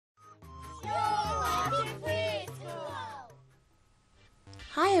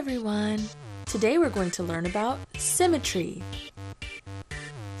Hi everyone! Today we're going to learn about symmetry.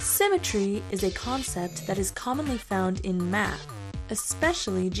 Symmetry is a concept that is commonly found in math,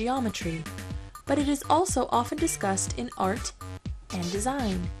 especially geometry, but it is also often discussed in art and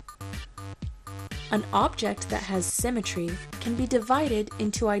design. An object that has symmetry can be divided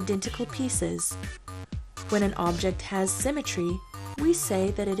into identical pieces. When an object has symmetry, we say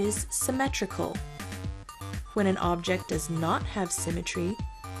that it is symmetrical. When an object does not have symmetry,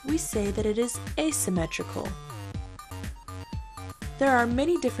 we say that it is asymmetrical. There are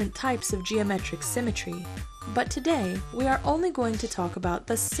many different types of geometric symmetry, but today we are only going to talk about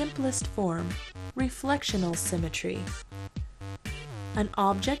the simplest form, reflectional symmetry. An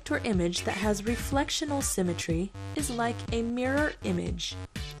object or image that has reflectional symmetry is like a mirror image.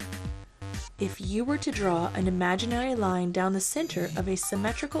 If you were to draw an imaginary line down the center of a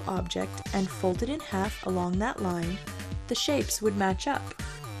symmetrical object and fold it in half along that line, the shapes would match up.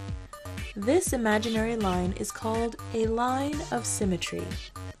 This imaginary line is called a line of symmetry.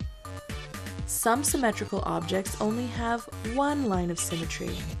 Some symmetrical objects only have one line of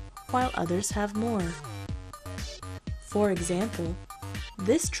symmetry, while others have more. For example,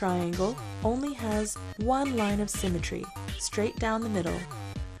 this triangle only has one line of symmetry, straight down the middle,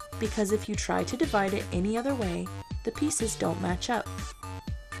 because if you try to divide it any other way, the pieces don't match up.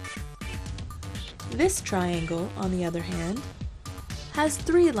 This triangle, on the other hand, has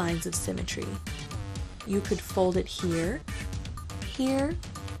three lines of symmetry. You could fold it here, here,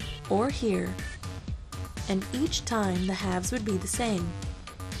 or here, and each time the halves would be the same.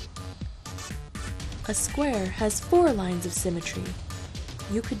 A square has four lines of symmetry.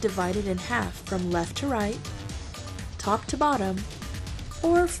 You could divide it in half from left to right, top to bottom,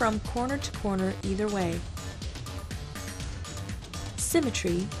 or from corner to corner either way.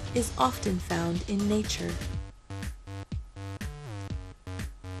 Symmetry is often found in nature.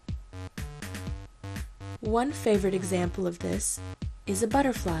 One favorite example of this is a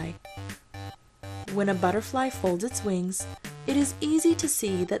butterfly. When a butterfly folds its wings, it is easy to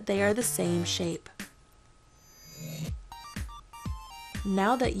see that they are the same shape.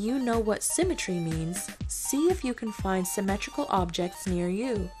 Now that you know what symmetry means, see if you can find symmetrical objects near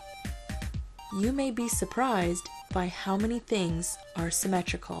you. You may be surprised by how many things are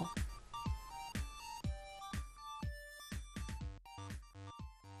symmetrical.